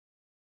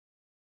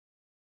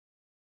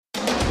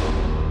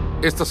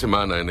Esta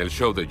semana en el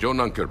show de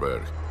John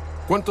Ankerberg,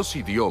 ¿cuántos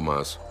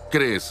idiomas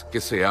crees que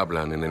se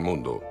hablan en el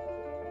mundo?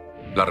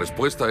 La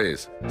respuesta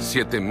es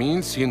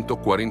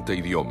 7.140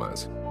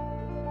 idiomas.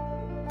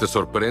 ¿Te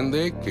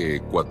sorprende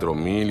que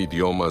 4.000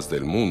 idiomas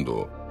del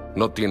mundo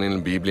no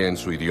tienen Biblia en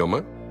su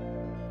idioma?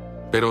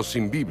 Pero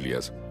sin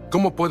Biblias,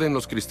 ¿cómo pueden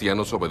los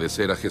cristianos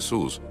obedecer a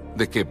Jesús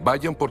de que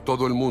vayan por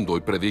todo el mundo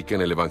y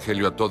prediquen el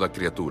Evangelio a toda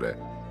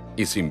criatura?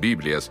 Y sin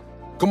Biblias,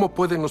 ¿cómo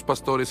pueden los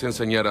pastores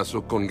enseñar a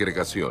su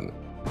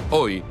congregación?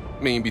 Hoy,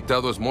 mi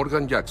invitado es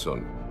Morgan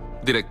Jackson,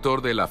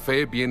 director de La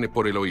Fe Viene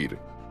por el Oír,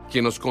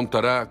 quien nos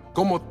contará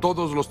cómo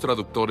todos los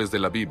traductores de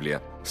la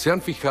Biblia se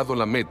han fijado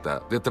la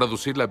meta de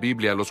traducir la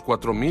Biblia a los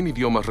 4.000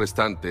 idiomas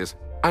restantes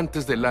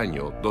antes del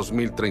año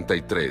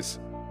 2033.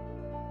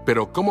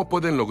 Pero ¿cómo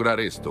pueden lograr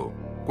esto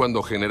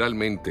cuando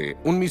generalmente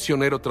un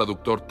misionero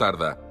traductor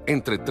tarda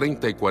entre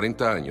 30 y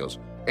 40 años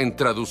en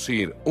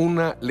traducir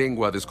una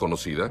lengua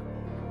desconocida?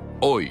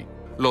 Hoy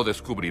lo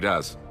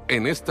descubrirás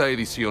en esta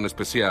edición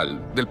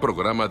especial del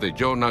programa de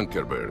John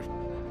Ankerberg.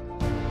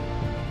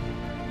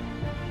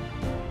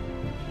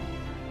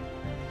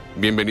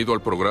 Bienvenido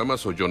al programa,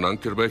 soy John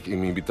Ankerberg y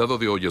mi invitado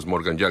de hoy es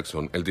Morgan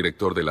Jackson, el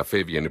director de La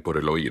Fe Viene por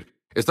el Oír.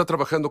 Está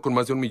trabajando con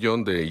más de 1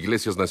 millón de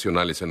iglesias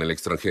nacionales en el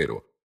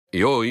extranjero.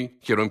 Y hoy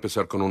quiero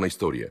empezar con una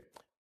historia.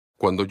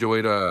 Cuando yo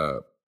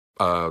era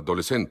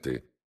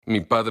adolescente,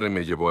 mi padre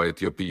me llevó a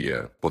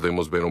Etiopía.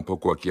 Podemos ver un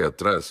poco aquí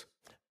atrás.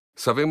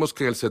 Sabemos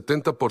que el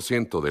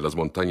 70% de las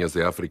montañas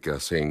de África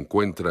se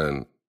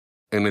encuentran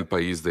en el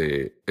país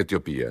de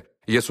Etiopía.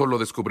 Y eso lo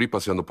descubrí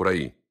paseando por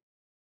ahí.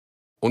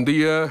 Un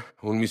día,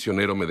 un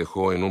misionero me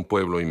dejó en un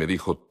pueblo y me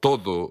dijo,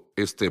 todo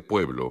este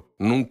pueblo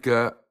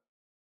nunca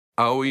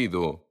ha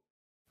oído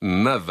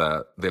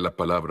nada de la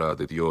palabra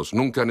de Dios.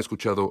 Nunca han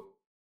escuchado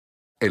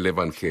el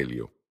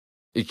Evangelio.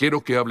 Y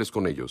quiero que hables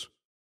con ellos.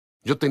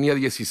 Yo tenía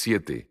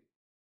 17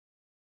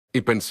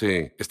 y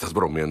pensé, ¿estás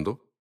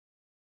bromeando?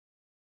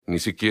 Ni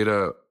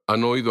siquiera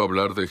han oído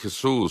hablar de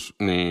Jesús,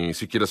 ni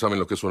siquiera saben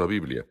lo que es una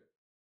Biblia.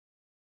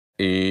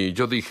 Y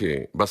yo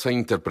dije, ¿vas a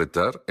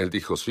interpretar? Él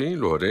dijo, sí,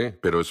 lo haré,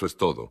 pero eso es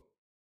todo.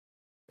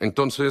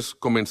 Entonces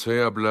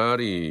comencé a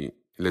hablar y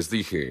les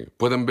dije,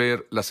 pueden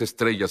ver las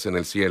estrellas en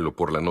el cielo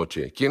por la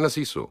noche. ¿Quién las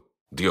hizo?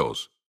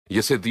 Dios. Y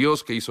ese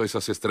Dios que hizo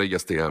esas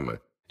estrellas te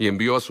ama, y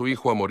envió a su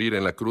Hijo a morir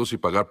en la cruz y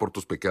pagar por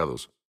tus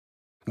pecados.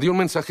 Di un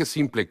mensaje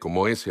simple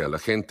como ese a la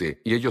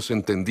gente, y ellos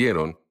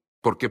entendieron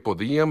porque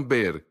podían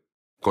ver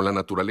con la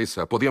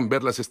naturaleza, podían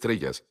ver las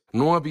estrellas.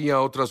 No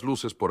había otras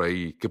luces por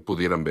ahí que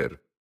pudieran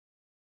ver.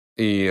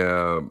 Y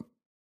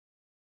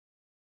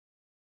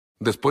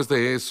después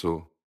de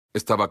eso,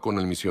 estaba con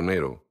el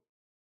misionero.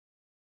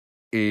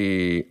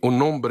 Y un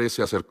hombre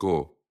se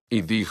acercó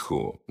y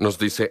nos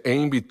dice, he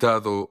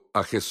invitado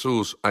a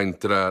Jesús a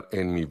entrar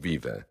en mi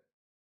vida.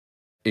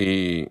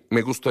 Y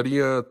me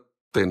gustaría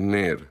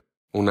tener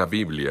una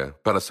Biblia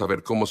para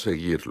saber cómo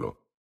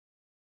seguirlo.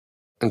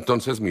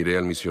 Entonces miré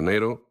al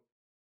misionero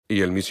y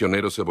el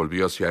misionero se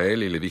volvió hacia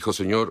él y le dijo,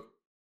 Señor,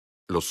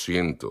 lo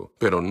siento,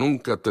 pero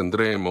nunca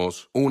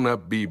tendremos una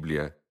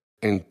Biblia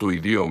en tu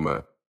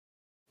idioma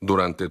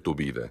durante tu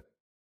vida.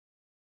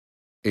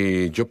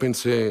 Y yo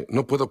pensé,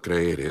 no puedo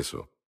creer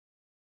eso.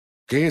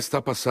 ¿Qué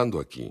está pasando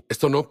aquí?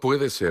 Esto no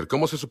puede ser.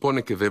 ¿Cómo se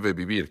supone que debe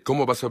vivir?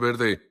 ¿Cómo vas a saber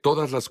de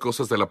todas las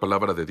cosas de la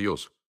palabra de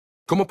Dios?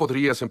 ¿Cómo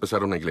podrías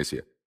empezar una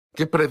iglesia?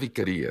 ¿Qué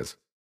predicarías?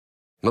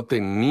 No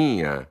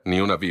tenía ni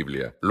una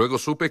Biblia. Luego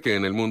supe que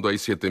en el mundo hay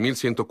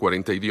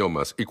 7.140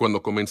 idiomas, y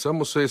cuando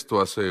comenzamos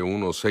esto hace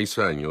unos 6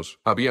 años,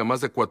 había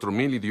más de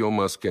 4.000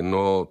 idiomas que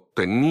no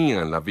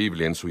tenían la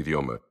Biblia en su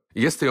idioma.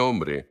 Y este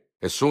hombre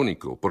es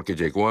único porque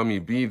llegó a mi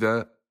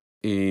vida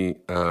y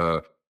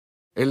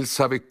él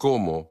sabe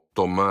cómo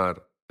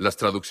tomar las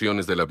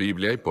traducciones de la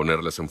Biblia y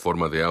ponerlas en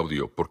forma de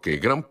audio, porque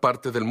gran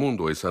parte del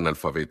mundo es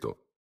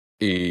analfabeto.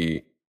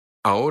 Y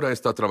ahora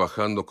está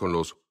trabajando con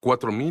los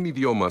 4.000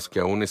 idiomas que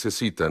aún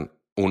necesitan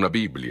una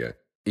Biblia,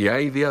 y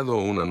ha ideado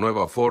una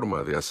nueva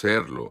forma de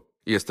hacerlo,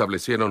 y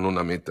establecieron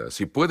una meta.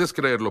 Si puedes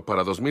creerlo,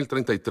 para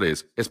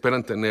 2033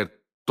 esperan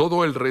tener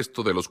todo el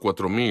resto de los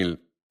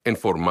 4.000 en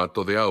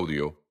formato de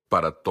audio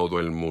para todo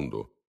el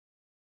mundo.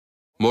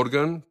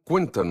 Morgan,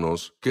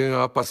 cuéntanos qué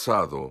ha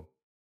pasado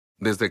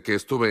desde que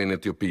estuve en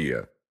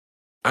Etiopía.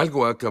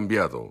 Algo ha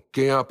cambiado.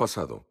 ¿Qué ha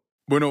pasado?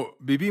 Bueno,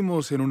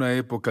 vivimos en una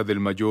época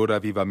del mayor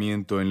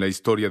avivamiento en la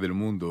historia del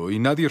mundo y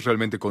nadie es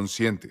realmente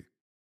consciente.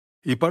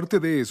 Y parte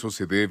de eso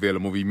se debe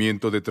al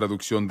movimiento de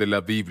traducción de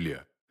la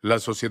Biblia.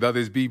 Las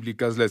sociedades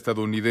bíblicas, la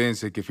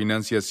estadounidense que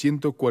financia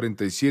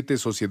 147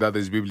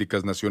 sociedades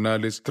bíblicas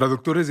nacionales,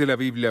 traductores de la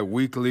Biblia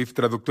Wycliffe,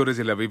 traductores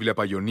de la Biblia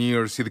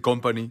Pioneer, Seed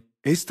Company.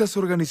 Estas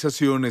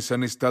organizaciones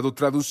han estado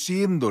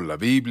traduciendo la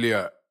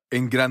Biblia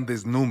en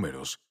grandes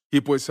números. Y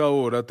pues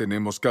ahora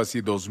tenemos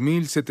casi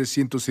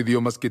 2.700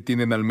 idiomas que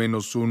tienen al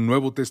menos un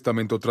Nuevo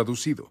Testamento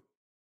traducido.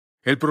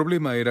 El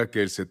problema era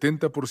que el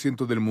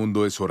 70% del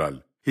mundo es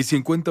oral y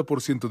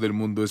 50% del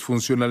mundo es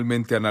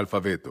funcionalmente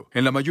analfabeto.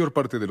 En la mayor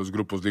parte de los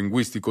grupos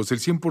lingüísticos, el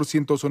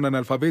 100% son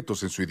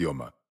analfabetos en su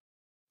idioma.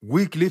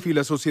 Wycliffe y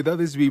las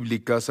sociedades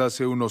bíblicas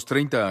hace unos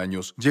 30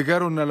 años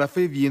llegaron a la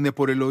fe viene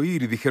por el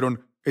oír y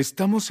dijeron,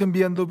 estamos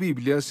enviando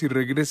Biblias y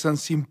regresan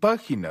sin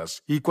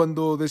páginas. Y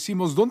cuando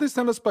decimos, ¿dónde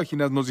están las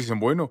páginas? Nos dicen,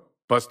 bueno,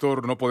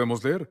 pastor, no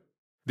podemos leer.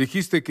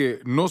 Dijiste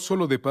que no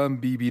solo de pan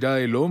vivirá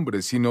el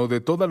hombre, sino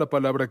de toda la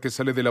palabra que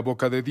sale de la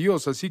boca de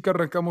Dios. Así que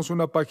arrancamos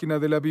una página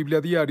de la Biblia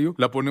a diario,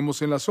 la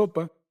ponemos en la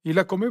sopa y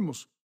la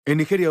comemos. En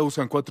Nigeria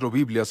usan 4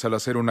 Biblias al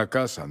hacer una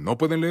casa. No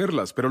pueden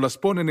leerlas, pero las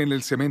ponen en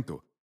el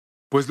cemento.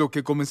 Pues lo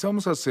que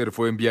comenzamos a hacer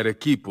fue enviar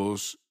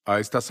equipos a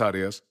estas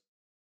áreas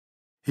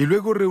y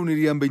luego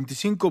reunirían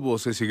 25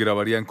 voces y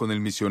grabarían con el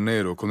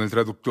misionero, con el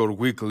traductor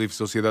Wycliffe,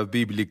 Sociedad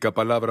Bíblica,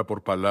 palabra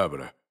por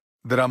palabra,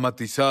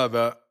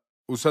 dramatizada,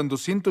 usando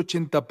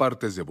 180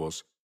 partes de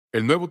voz,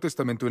 el Nuevo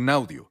Testamento en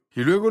audio,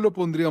 y luego lo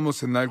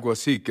pondríamos en algo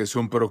así, que es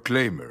un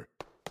proclaimer.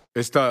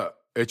 Está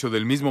hecho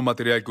del mismo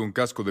material que un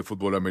casco de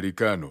fútbol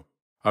americano.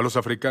 A los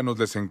africanos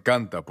les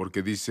encanta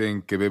porque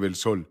dicen que bebe el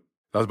sol.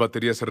 Las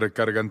baterías se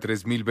recargan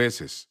 3000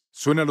 veces.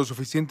 Suena lo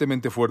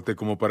suficientemente fuerte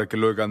como para que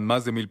lo oigan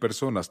más de 1000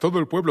 personas. Todo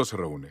el pueblo se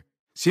reúne.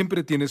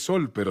 Siempre tiene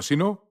sol, pero si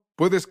no,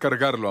 puedes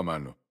cargarlo a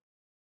mano.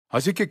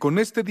 Así que con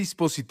este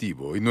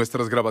dispositivo y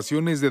nuestras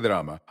grabaciones de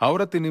drama,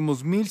 ahora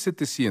tenemos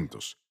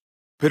 1700.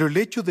 Pero el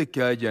hecho de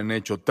que hayan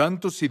hecho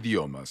tantos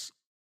idiomas,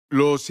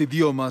 los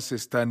idiomas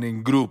están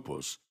en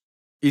grupos.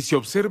 Y si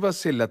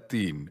observas el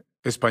latín,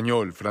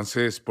 español,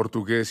 francés,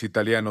 portugués,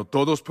 italiano,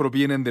 todos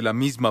provienen de la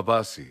misma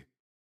base.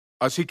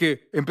 Así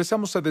que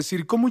empezamos a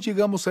decir, ¿cómo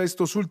llegamos a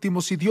estos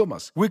últimos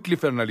idiomas?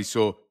 Wycliffe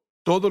analizó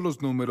todos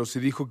los números y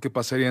dijo que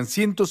pasarían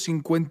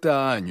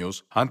 150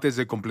 años antes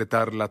de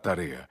completar la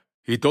tarea.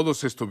 Y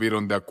todos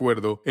estuvieron de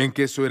acuerdo en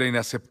que eso era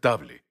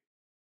inaceptable.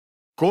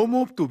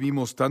 ¿Cómo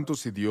obtuvimos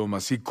tantos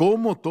idiomas y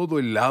cómo todo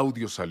el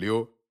audio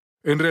salió?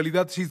 En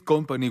realidad, Seed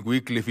Company,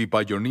 Wycliffe y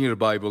Pioneer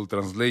Bible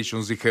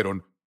Translations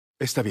dijeron,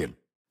 está bien,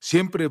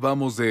 siempre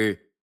vamos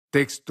de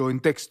texto en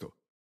texto.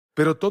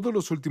 Pero todos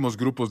los últimos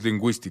grupos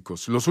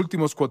lingüísticos, los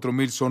últimos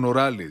 4000 son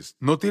orales,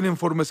 no tienen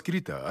forma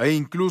escrita, e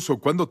incluso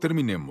cuando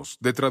terminemos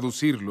de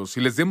traducirlos y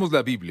les demos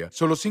la Biblia,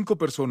 solo 5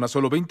 personas,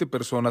 solo 20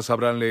 personas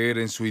sabrán leer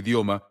en su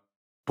idioma,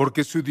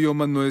 porque su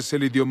idioma no es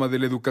el idioma de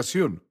la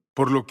educación,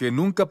 por lo que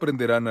nunca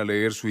aprenderán a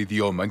leer su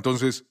idioma.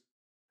 Entonces,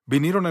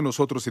 vinieron a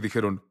nosotros y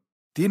dijeron,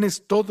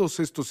 tienes todos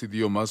estos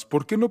idiomas,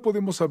 ¿por qué no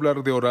podemos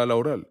hablar de oral a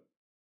oral?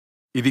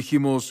 Y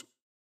dijimos,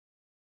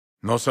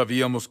 no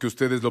sabíamos que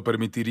ustedes lo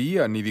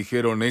permitirían y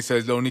dijeron, esa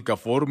es la única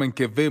forma en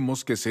que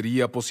vemos que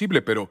sería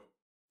posible, pero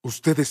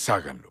ustedes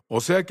háganlo.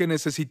 O sea que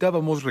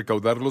necesitábamos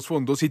recaudar los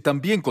fondos y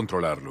también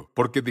controlarlo,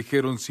 porque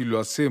dijeron, si lo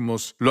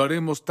hacemos, lo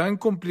haremos tan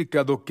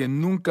complicado que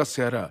nunca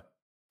se hará.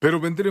 Pero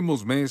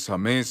vendremos mes a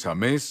mes a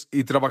mes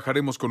y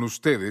trabajaremos con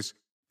ustedes,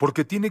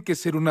 porque tiene que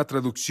ser una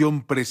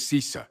traducción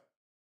precisa.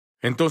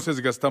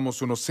 Entonces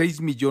gastamos unos $6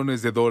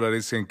 millones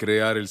en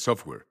crear el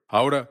software.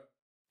 Ahora,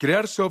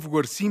 crear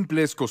software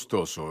simple es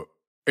costoso.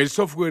 El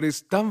software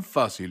es tan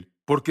fácil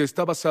porque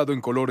está basado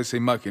en colores e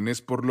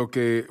imágenes, por lo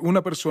que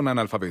una persona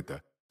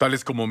analfabeta,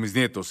 tales como mis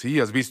nietos, sí,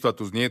 has visto a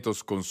tus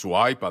nietos con su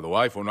iPad o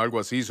iPhone o algo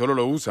así, solo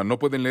lo usan, no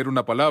pueden leer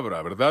una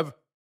palabra, ¿verdad?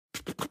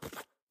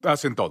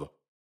 Hacen todo.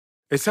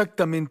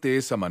 Exactamente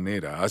esa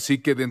manera, así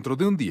que dentro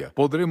de un día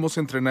podremos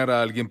entrenar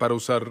a alguien para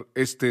usar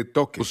este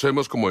toque.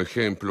 Usemos como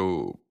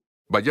ejemplo,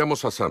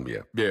 vayamos a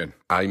Zambia. Bien.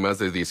 Hay más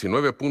de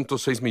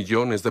 19.6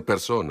 millones de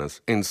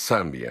personas en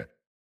Zambia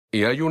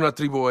y hay una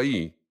tribu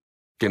ahí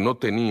que no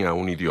tenía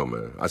un idioma.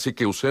 Así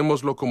que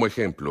usémoslo como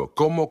ejemplo.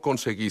 ¿Cómo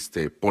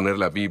conseguiste poner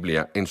la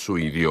Biblia en su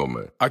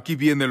idioma? Aquí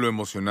viene lo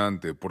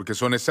emocionante, porque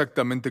son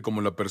exactamente como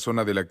la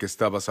persona de la que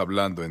estabas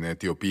hablando en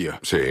Etiopía.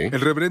 Sí.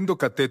 El reverendo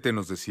Catete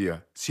nos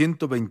decía,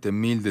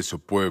 120,000 de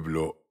su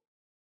pueblo,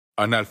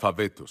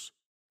 analfabetos.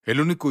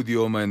 El único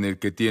idioma en el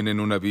que tienen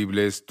una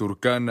Biblia es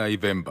Turkana y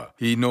Bemba,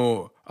 y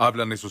no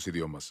hablan esos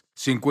idiomas.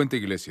 50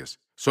 iglesias.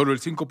 Solo el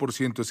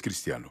 5% es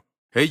cristiano.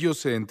 Ellos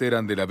se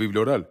enteran de la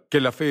Biblia oral,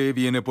 que la fe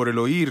viene por el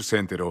oír, se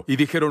enteró, y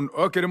dijeron,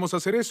 queremos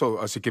hacer eso,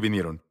 así que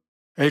vinieron.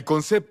 El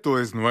concepto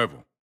es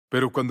nuevo,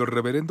 pero cuando el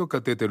reverendo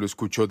Catete lo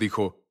escuchó,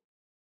 dijo,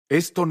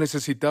 esto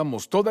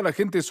necesitamos, toda la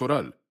gente es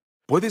oral.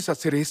 ¿Puedes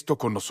hacer esto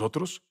con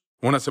nosotros?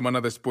 Una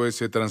semana después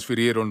se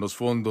transfirieron los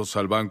fondos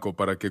al banco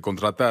para que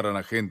contrataran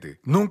a gente.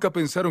 Nunca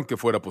pensaron que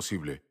fuera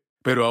posible.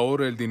 Pero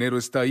ahora el dinero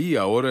está ahí,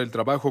 ahora el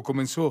trabajo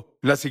comenzó.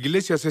 Las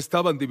iglesias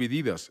estaban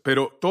divididas,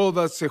 pero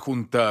todas se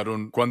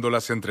juntaron cuando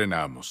las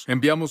entrenamos.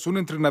 Enviamos un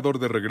entrenador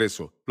de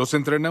regreso. Los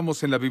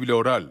entrenamos en la Biblia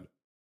oral.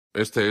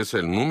 Este es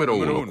el número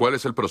uno. ¿Cuál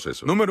es el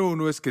proceso? Número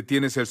 1 es que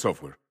tienes el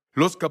software.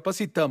 Los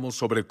capacitamos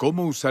sobre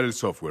cómo usar el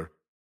software.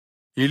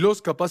 Y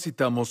los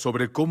capacitamos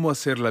sobre cómo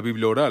hacer la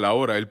Biblia oral.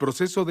 Ahora, el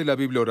proceso de la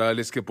Biblia oral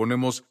es que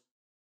ponemos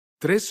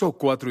 3 o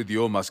 4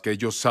 idiomas que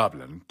ellos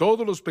hablan,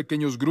 todos los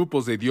pequeños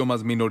grupos de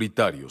idiomas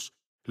minoritarios.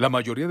 La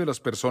mayoría de las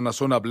personas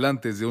son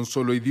hablantes de un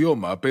solo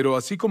idioma, pero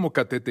así como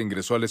Catete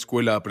ingresó a la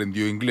escuela,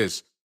 aprendió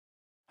inglés.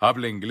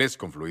 Habla inglés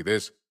con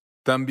fluidez.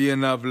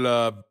 También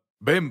habla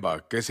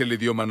Bemba, que es el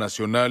idioma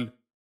nacional.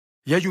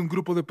 Y hay un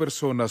grupo de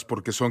personas,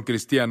 porque son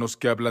cristianos,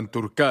 que hablan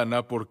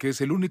turkana porque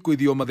es el único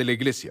idioma de la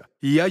iglesia.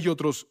 Y hay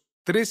otros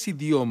 3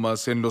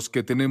 idiomas en los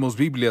que tenemos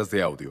Biblias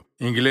de audio.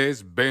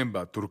 Inglés,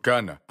 Bemba,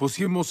 Turkana.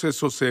 Pusimos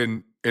esos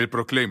en el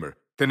Proclaimer.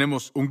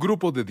 Tenemos un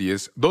grupo de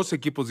 10, 2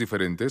 equipos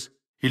diferentes,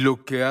 y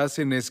lo que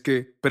hacen es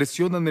que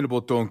presionan el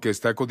botón que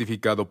está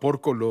codificado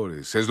por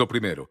colores, es lo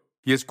primero,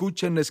 y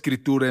escuchan la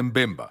escritura en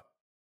Bemba.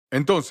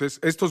 Entonces,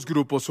 estos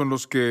grupos son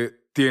los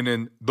que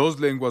tienen 2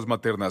 lenguas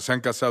maternas, se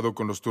han casado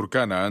con los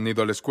Turkana, han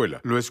ido a la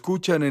escuela. Lo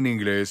escuchan en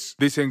inglés,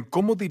 dicen,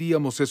 ¿cómo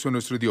diríamos eso en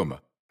nuestro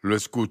idioma? Lo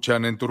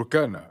escuchan en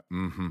Turkana.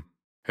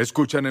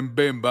 Escuchan en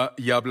Bemba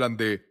y hablan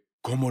de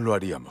 ¿cómo lo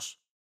haríamos?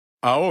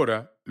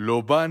 Ahora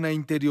lo van a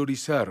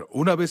interiorizar.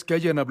 Una vez que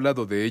hayan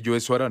hablado de ello,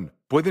 eso harán.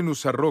 Pueden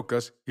usar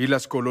rocas y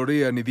las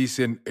colorean y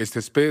dicen, este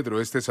es Pedro,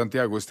 este es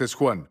Santiago, este es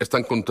Juan.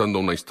 Están contando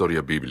una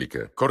historia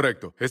bíblica.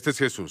 Correcto, este es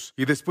Jesús.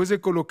 Y después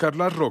de colocar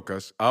las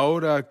rocas,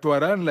 ahora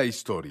actuarán la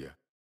historia.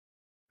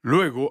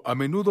 Luego, a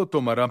menudo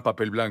tomarán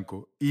papel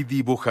blanco y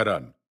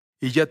dibujarán.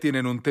 Y ya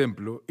tienen un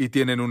templo, y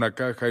tienen una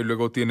caja, y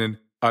luego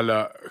tienen a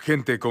la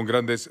gente con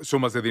grandes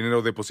sumas de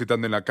dinero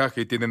depositando en la caja,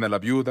 y tienen a la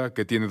viuda,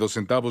 que tiene 2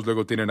 centavos,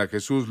 luego tienen a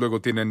Jesús,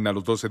 luego tienen a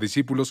los 12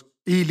 discípulos,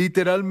 y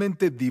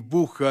literalmente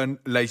dibujan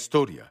la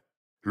historia.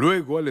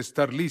 Luego, al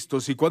estar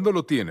listos, y cuando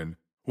lo tienen,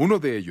 uno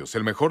de ellos,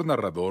 el mejor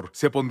narrador,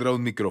 se pondrá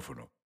un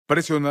micrófono,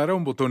 presionará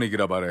un botón y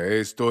grabará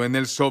esto en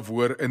el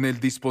software en el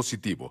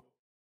dispositivo.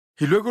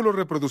 Y luego lo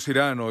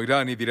reproducirán,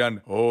 oirán y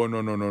dirán, oh,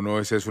 no,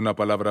 esa es una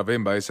palabra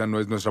Bemba, esa no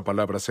es nuestra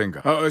palabra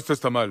Senga. Ah, esto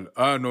está mal.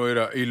 Ah, no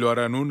era. Y lo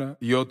harán una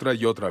y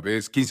otra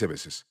vez, 15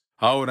 veces.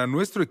 Ahora,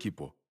 nuestro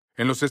equipo,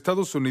 en los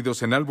Estados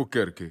Unidos, en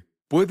Albuquerque,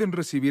 pueden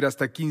recibir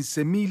hasta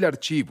 15,000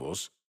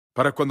 archivos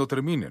para cuando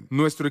terminen.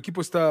 Nuestro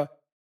equipo está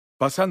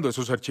pasando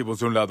esos archivos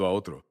de un lado a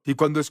otro. Y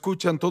cuando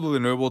escuchan todo de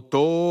nuevo,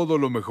 todo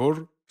lo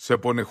mejor se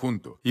pone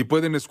junto. Y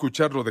pueden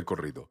escucharlo de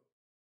corrido.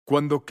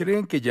 Cuando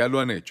creen que ya lo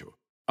han hecho,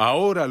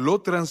 ahora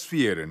lo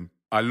transfieren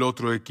al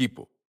otro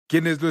equipo.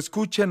 Quienes lo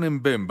escuchan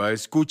en Bemba,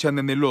 escuchan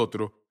en el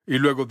otro, y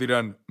luego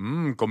dirán,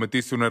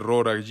 cometiste un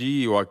error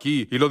allí o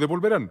aquí, y lo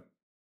devolverán.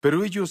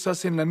 Pero ellos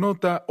hacen la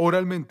nota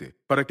oralmente,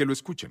 para que lo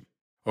escuchen.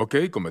 Ok,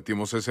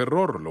 cometimos ese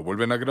error, lo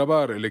vuelven a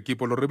grabar, el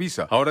equipo lo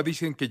revisa. Ahora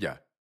dicen que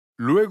ya.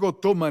 Luego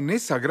toman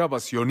esa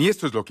grabación, y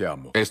esto es lo que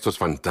amo. Esto es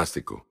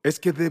fantástico. Es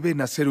que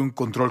deben hacer un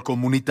control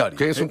comunitario.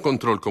 ¿Qué es un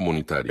control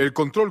comunitario? El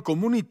control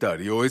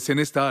comunitario es en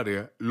esta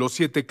área los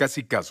 7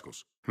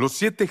 cacicazgos. Los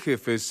 7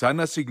 jefes han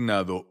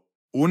asignado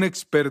un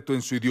experto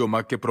en su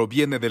idioma que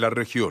proviene de la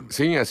región.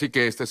 Sí, así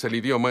que este es el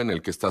idioma en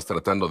el que estás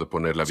tratando de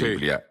poner la Sí.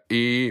 Biblia.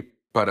 Y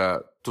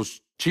para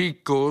tus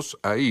chicos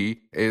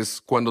ahí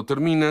es cuando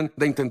terminan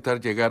de intentar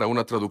llegar a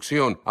una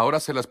traducción. Ahora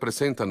se las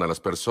presentan a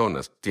las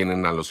personas.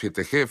 Tienen a los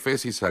 7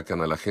 jefes y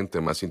sacan a la gente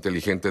más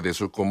inteligente de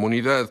su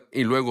comunidad.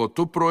 Y luego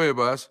tú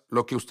pruebas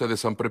lo que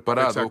ustedes han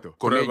preparado Exacto.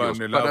 con Prueban ellos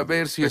el para audio.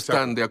 ver si Exacto.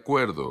 están de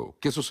acuerdo.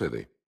 ¿Qué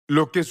sucede?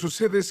 Lo que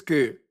sucede es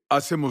que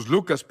hacemos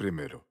Lucas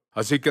primero.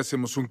 Así que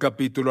hacemos un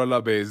capítulo a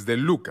la vez de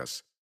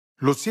Lucas.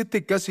 Los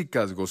 7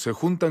 cacicazgos se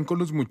juntan con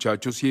los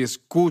muchachos y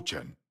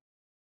escuchan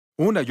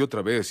una y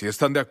otra vez y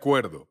están de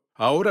acuerdo.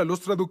 Ahora los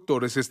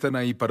traductores están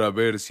ahí para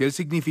ver si el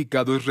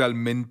significado es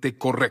realmente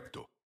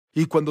correcto.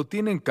 Y cuando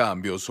tienen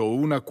cambios o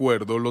un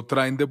acuerdo, lo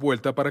traen de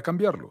vuelta para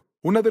cambiarlo.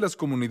 Una de las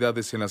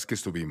comunidades en las que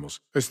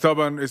estuvimos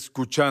estaban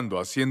escuchando,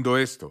 haciendo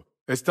esto.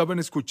 Estaban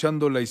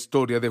escuchando la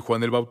historia de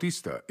Juan el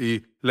Bautista.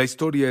 Y la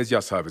historia es,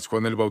 ya sabes,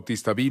 Juan el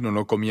Bautista vino,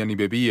 no comía ni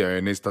bebía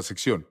en esta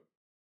sección.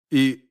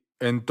 Y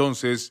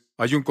entonces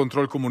hay un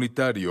control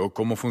comunitario.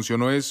 ¿Cómo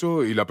funcionó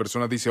eso? Y la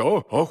persona dice,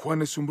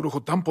 Juan es un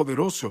brujo tan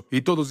poderoso.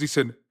 Y todos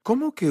dicen,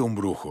 ¿cómo que un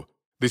brujo?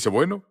 Dice,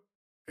 bueno,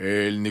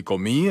 él ni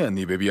comía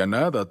ni bebía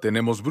nada,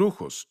 tenemos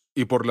brujos.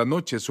 Y por la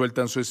noche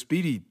sueltan su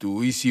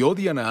espíritu, y si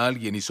odian a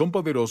alguien y son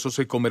poderosos,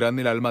 se comerán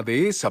el alma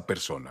de esa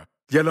persona.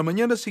 Y a la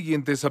mañana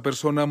siguiente esa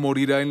persona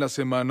morirá en la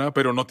semana,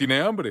 pero no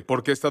tiene hambre,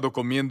 porque ha estado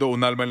comiendo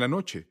un alma en la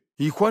noche.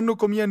 Y Juan no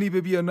comía ni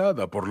bebía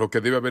nada, por lo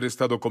que debe haber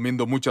estado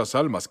comiendo muchas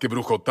almas. ¡Qué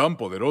brujo tan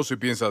poderoso! Y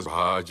piensas,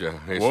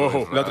 Vaya, eso wow, es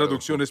raro. la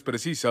traducción es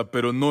precisa,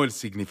 pero no el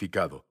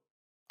significado.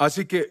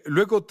 Así que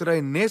luego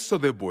traen eso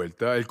de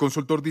vuelta, el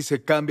consultor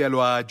dice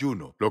cámbialo a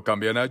ayuno, lo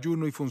cambian a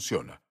ayuno y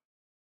funciona.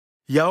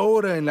 Y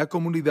ahora en la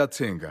comunidad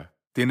Senga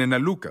tienen a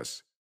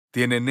Lucas,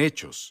 tienen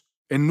Hechos.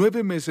 En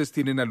 9 meses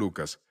tienen a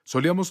Lucas.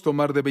 Solíamos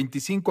tomar de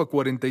 25 a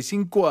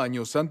 45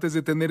 años antes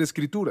de tener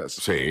escrituras.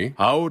 Sí.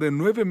 Ahora en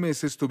 9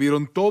 meses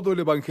tuvieron todo el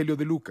Evangelio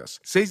de Lucas.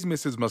 6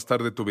 meses más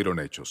tarde tuvieron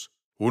Hechos.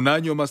 1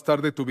 año más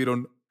tarde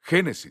tuvieron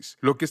Génesis.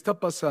 Lo que está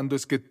pasando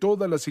es que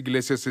todas las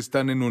iglesias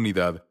están en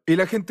unidad y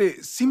la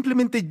gente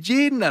simplemente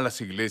llena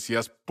las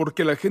iglesias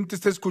porque la gente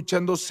está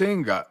escuchando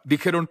Senga.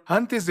 Dijeron,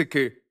 antes de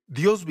que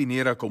Dios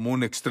viniera como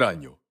un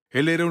extraño,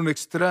 Él era un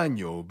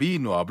extraño,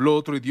 vino, habló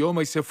otro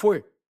idioma y se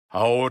fue.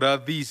 Ahora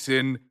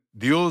dicen,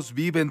 Dios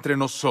vive entre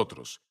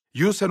nosotros.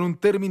 Y usan un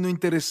término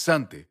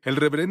interesante. El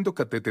reverendo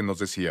Catete nos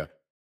decía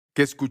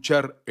que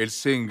escuchar el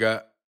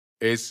Senga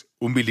es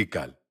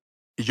umbilical.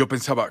 Y yo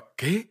pensaba,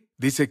 ¿qué?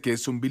 Dice que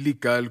es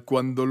umbilical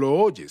cuando lo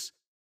oyes.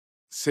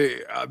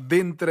 Se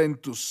adentra en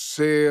tu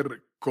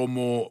ser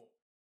como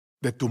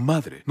de tu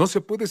madre. No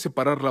se puede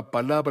separar la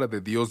palabra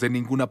de Dios de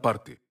ninguna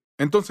parte.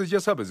 Entonces ya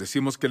sabes,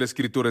 decimos que la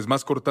Escritura es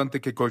más cortante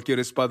que cualquier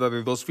espada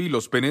de dos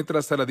filos, penetra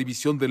hasta la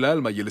división del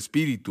alma y el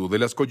espíritu, de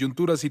las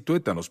coyunturas y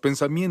tuétanos,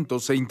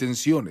 pensamientos e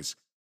intenciones.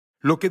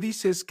 Lo que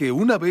dice es que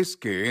una vez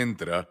que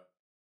entra,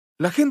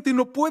 la gente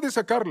no puede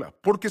sacarla,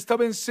 porque está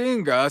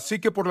bencenga, así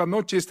que por la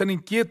noche están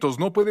inquietos,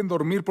 no pueden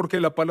dormir porque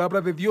la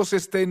palabra de Dios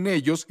está en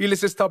ellos y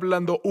les está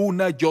hablando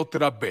una y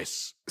otra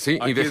vez. Sí, y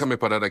Aquí es- déjame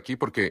parar aquí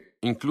porque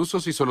incluso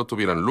si solo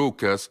tuvieran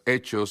Lucas,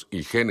 Hechos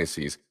y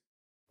Génesis,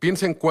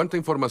 piensen cuánta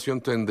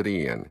información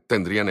tendrían.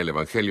 Tendrían el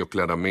Evangelio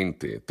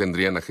claramente,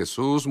 tendrían a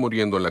Jesús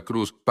muriendo en la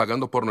cruz,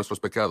 pagando por nuestros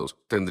pecados,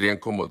 tendrían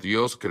cómo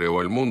Dios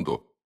creó el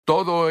mundo.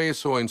 Todo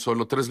eso en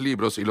solo 3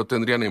 libros y lo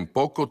tendrían en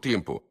poco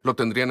tiempo. Lo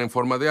tendrían en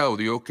forma de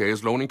audio, que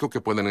es lo único que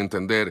pueden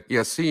entender, y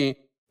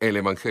así el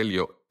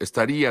Evangelio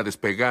estaría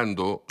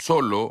despegando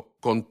solo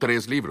con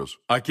 3 libros.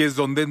 Aquí es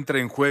donde entra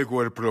en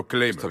juego el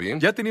Proclaimer. ¿Está bien?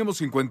 Ya teníamos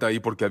 50 ahí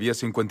porque había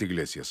 50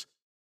 iglesias.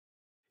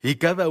 Y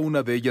cada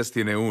una de ellas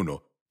tiene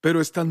uno, pero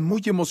están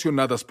muy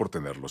emocionadas por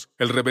tenerlos.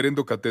 El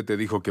reverendo Catete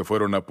dijo que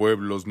fueron a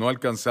pueblos no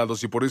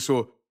alcanzados y por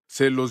eso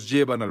se los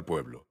llevan al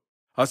pueblo.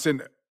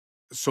 Hacen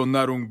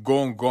sonar un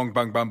gong, gong,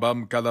 bang, bang,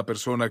 bang. Cada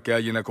persona que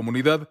hay en la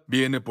comunidad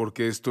viene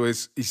porque esto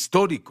es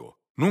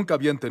histórico. Nunca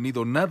habían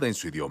tenido nada en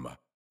su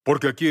idioma.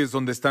 Porque aquí es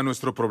donde está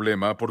nuestro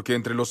problema, porque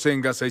entre los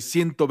Sengas hay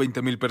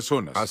 120,000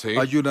 personas. ¿Ah, sí?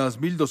 Hay unas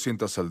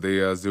 1,200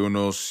 aldeas de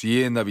unos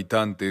 100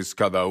 habitantes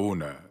cada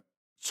una.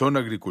 Son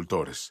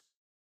agricultores.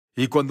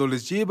 Y cuando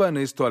les llevan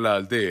esto a la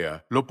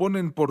aldea, lo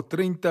ponen por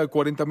 30 a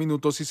 40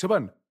 minutos y se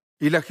van.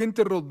 Y la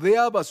gente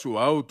rodeaba su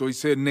auto y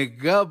se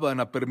negaban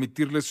a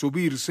permitirles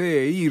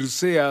subirse e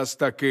irse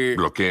hasta que...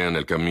 Bloquean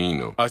el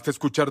camino. hasta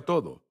escuchar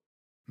todo.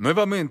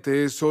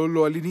 Nuevamente, es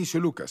solo al inicio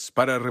Lucas,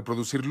 para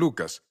reproducir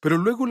Lucas. Pero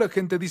luego la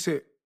gente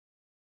dice,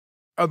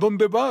 ¿a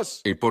dónde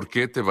vas? ¿Y por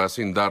qué te vas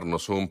sin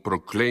darnos un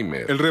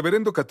proclaimer? El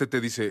reverendo Catete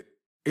dice,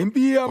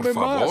 envíame Por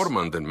favor, más.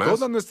 manden más.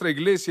 Toda nuestra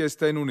iglesia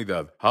está en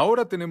unidad.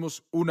 Ahora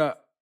tenemos una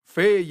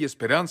fe y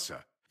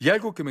esperanza. Y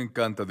algo que me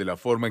encanta de la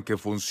forma en que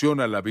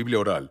funciona la Biblia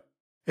oral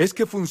es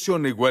que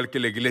funciona igual que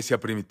la iglesia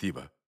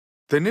primitiva.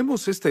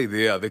 Tenemos esta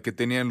idea de que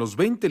tenían los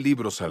 20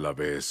 libros a la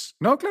vez.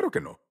 No, claro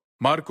que no.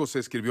 Marcos se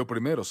escribió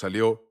primero,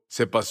 salió,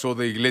 se pasó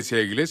de iglesia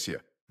a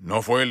iglesia.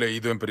 No fue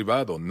leído en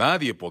privado,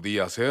 nadie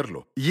podía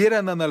hacerlo. Y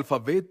eran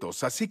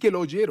analfabetos, así que lo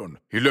oyeron.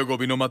 Y luego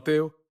vino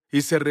Mateo,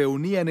 y se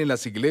reunían en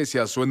las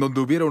iglesias o en donde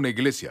hubiera una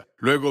iglesia.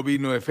 Luego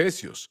vino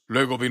Efesios,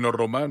 luego vino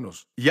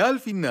Romanos. Y al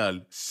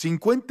final,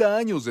 50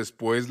 años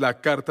después,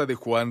 la carta de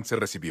Juan se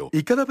recibió.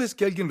 Y cada vez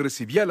que alguien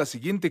recibía la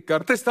siguiente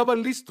carta,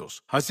 estaban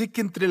listos. Así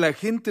que entre la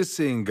gente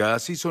senga,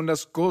 así son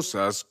las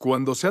cosas.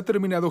 Cuando se ha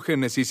terminado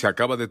Génesis, se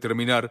acaba de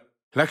terminar,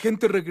 la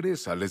gente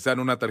regresa, les dan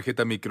una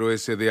tarjeta micro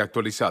SD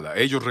actualizada,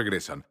 ellos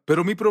regresan.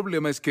 Pero mi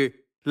problema es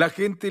que la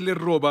gente le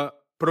roba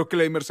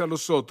proclaimers a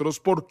los otros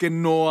porque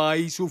no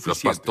hay Los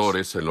suficientes.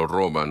 pastores se lo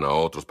roban a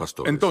otros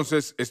pastores.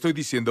 Entonces, estoy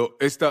diciendo,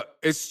 esta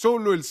es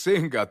solo el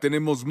Senga,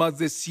 tenemos más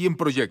de 100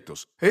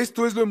 proyectos.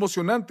 Esto es lo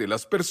emocionante,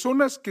 las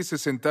personas que se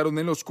sentaron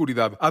en la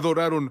oscuridad,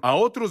 adoraron a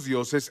otros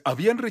dioses,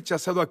 habían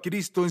rechazado a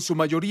Cristo en su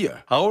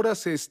mayoría. Ahora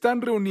se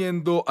están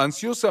reuniendo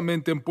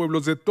ansiosamente en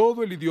pueblos de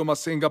todo el idioma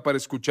Senga para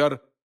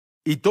escuchar.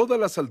 Y todas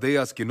las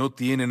aldeas que no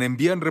tienen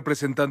envían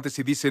representantes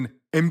y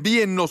dicen,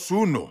 envíennos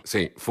uno.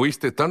 Sí,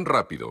 fuiste tan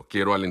rápido.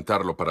 Quiero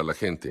alentarlo para la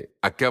gente.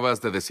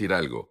 Acabas de decir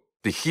algo.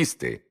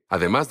 Dijiste,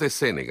 además de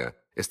Sénega,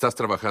 estás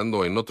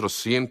trabajando en otros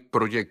 100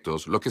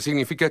 proyectos, lo que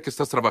significa que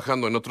estás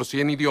trabajando en otros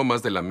 100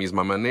 idiomas de la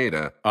misma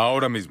manera,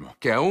 Ahora mismo.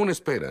 que aún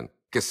esperan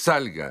que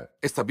salga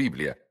esta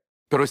Biblia,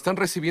 pero están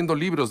recibiendo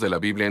libros de la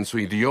Biblia en su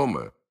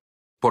idioma,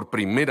 por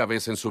primera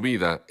vez en su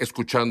vida,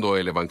 escuchando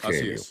el Así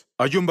Evangelio. es.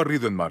 Hay un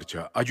barrido en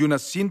marcha. Hay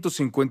unas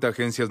 150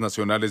 agencias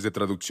nacionales de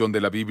traducción de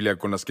la Biblia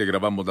con las que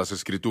grabamos las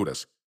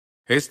escrituras.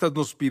 Estas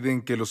nos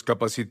piden que los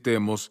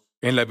capacitemos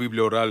en la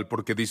Biblia oral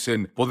porque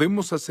dicen,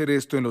 podemos hacer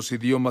esto en los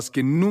idiomas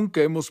que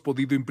nunca hemos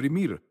podido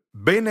imprimir.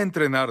 Ven a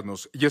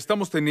entrenarnos y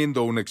estamos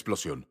teniendo una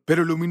explosión.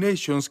 Pero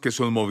Illuminations, que es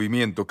un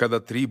movimiento,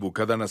 cada tribu,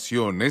 cada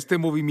nación, este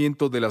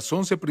movimiento de las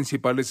 11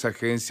 principales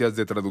agencias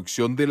de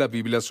traducción de la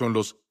Biblia son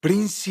los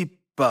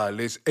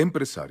principales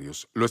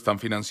empresarios, lo están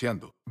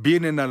financiando.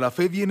 Vienen a la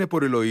fe, viene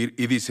por el oír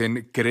y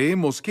dicen,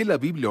 creemos que la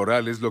Biblia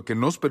oral es lo que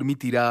nos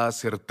permitirá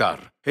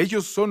acertar.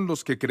 Ellos son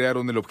los que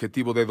crearon el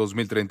objetivo de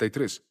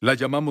 2033. La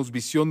llamamos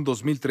Visión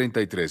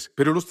 2033,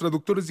 pero los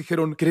traductores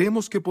dijeron,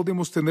 creemos que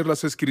podemos tener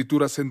las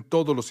escrituras en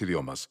todos los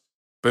idiomas.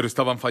 Pero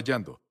estaban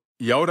fallando.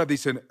 Y ahora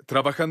dicen,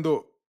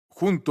 trabajando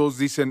juntos,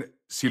 dicen,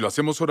 si lo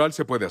hacemos oral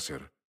se puede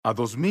hacer. A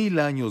 2000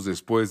 años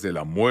después de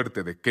la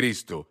muerte de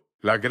Cristo,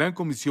 la gran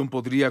comisión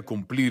podría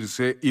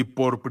cumplirse y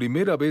por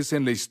primera vez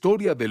en la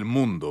historia del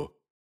mundo.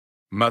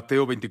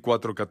 Mateo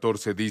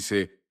 24:14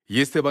 dice,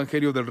 y este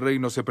evangelio del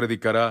reino se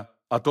predicará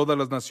a todas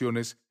las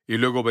naciones y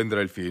luego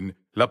vendrá el fin.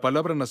 La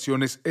palabra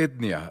nación es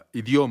etnia,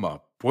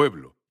 idioma,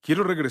 pueblo.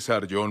 Quiero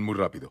regresar, John, muy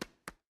rápido.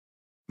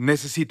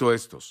 Necesito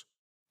estos.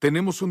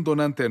 Tenemos un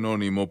donante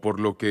anónimo, por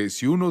lo que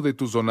si uno de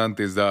tus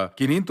donantes da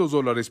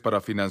 $500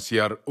 para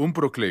financiar un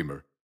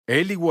proclaimer,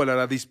 él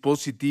igualará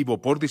dispositivo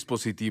por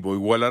dispositivo,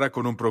 igualará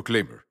con un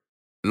proclaimer.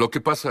 Lo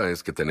que pasa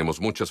es que tenemos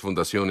muchas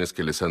fundaciones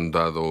que les han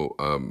dado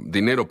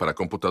dinero para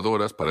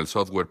computadoras, para el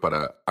software,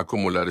 para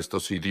acumular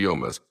estos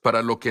idiomas.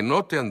 Para lo que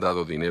no te han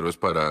dado dinero es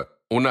para,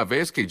 una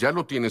vez que ya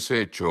lo tienes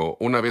hecho,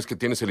 una vez que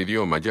tienes el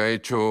idioma ya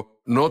hecho,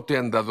 no te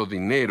han dado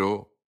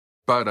dinero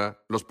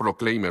para los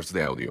proclaimers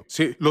de audio.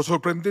 Sí, lo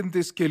sorprendente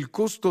es que el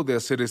costo de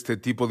hacer este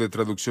tipo de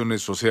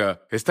traducciones,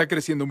 está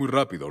creciendo muy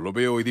rápido. Lo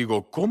veo y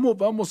digo, ¿cómo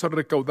vamos a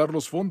recaudar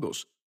los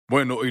fondos?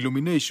 Bueno,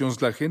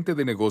 Illuminations, la gente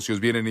de negocios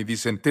vienen y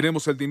dicen,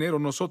 tenemos el dinero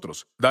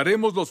nosotros,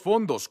 daremos los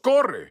fondos,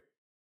 ¡corre!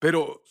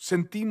 Pero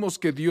sentimos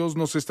que Dios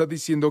nos está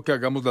diciendo que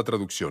hagamos la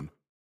traducción,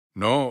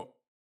 no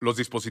los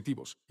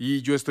dispositivos.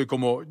 Y yo estoy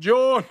como,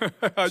 John, ¿Sí?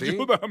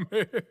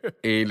 ayúdame.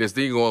 Y les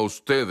digo a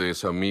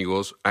ustedes,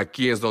 amigos,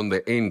 aquí es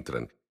donde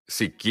entran.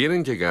 Si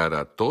quieren llegar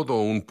a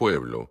todo un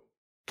pueblo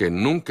que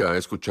nunca ha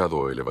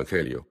escuchado el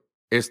Evangelio,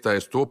 esta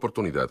es tu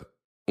oportunidad.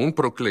 Un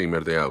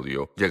proclaimer de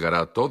audio llegará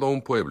a todo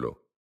un pueblo.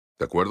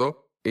 ¿De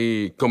acuerdo?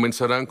 Y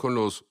comenzarán con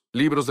los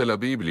libros de la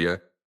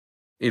Biblia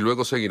y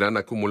luego seguirán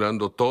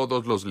acumulando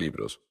todos los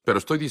libros. Pero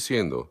estoy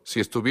diciendo, si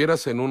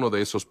estuvieras en uno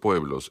de esos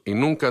pueblos y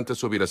nunca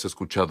antes hubieras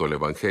escuchado el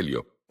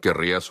Evangelio,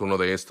 ¿querrías uno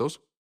de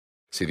estos?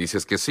 Si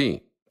dices que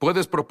sí,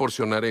 puedes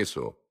proporcionar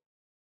eso.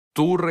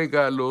 Tu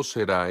regalo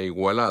será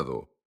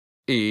igualado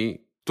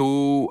y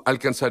tú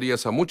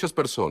alcanzarías a muchas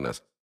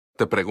personas.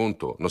 Te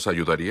pregunto, ¿nos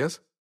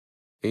ayudarías?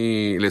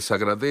 Y les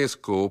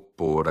agradezco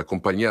por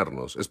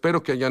acompañarnos.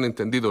 Espero que hayan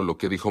entendido lo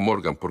que dijo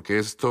Morgan, porque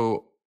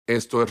esto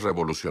es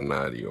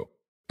revolucionario.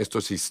 Esto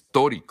es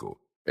histórico.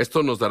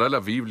 Esto nos dará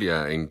la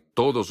Biblia en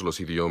todos los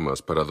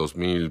idiomas para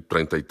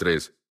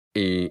 2033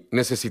 y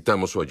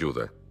necesitamos su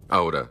ayuda.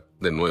 Ahora,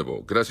 de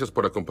nuevo, gracias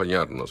por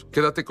acompañarnos.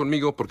 Quédate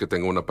conmigo porque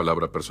tengo una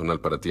palabra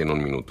personal para ti en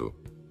un minuto.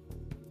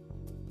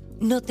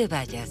 No te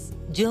vayas.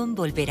 John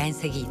volverá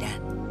enseguida.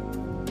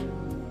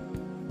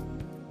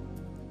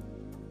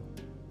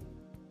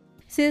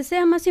 Si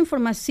desea más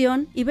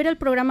información y ver el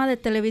programa de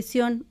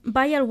televisión,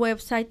 vaya al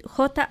website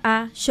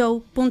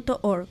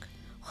jashow.org.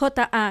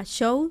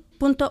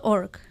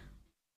 jashow.org.